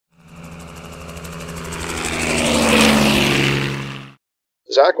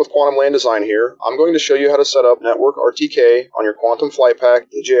Zach with Quantum Land Design here. I'm going to show you how to set up Network RTK on your Quantum Flight Pack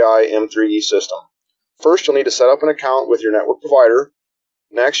DJI M3E system. First, you'll need to set up an account with your network provider.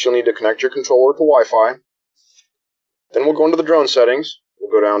 Next, you'll need to connect your controller to Wi-Fi. Then we'll go into the drone settings.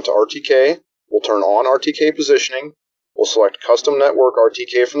 We'll go down to RTK. We'll turn on RTK positioning. We'll select Custom Network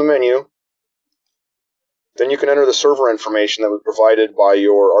RTK from the menu. Then you can enter the server information that was provided by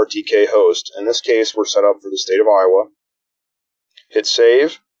your RTK host. In this case, we're set up for the state of Iowa. Hit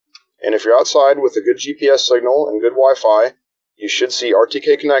save, and if you're outside with a good GPS signal and good Wi-Fi, you should see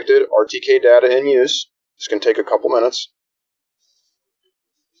RTK connected, RTK data in use. This can take a couple minutes.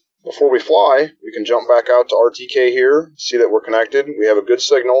 Before we fly, we can jump back out to RTK here, see that we're connected, we have a good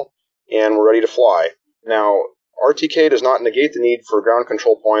signal, and we're ready to fly. Now, RTK does not negate the need for ground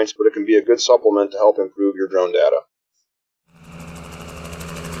control points, but it can be a good supplement to help improve your drone data.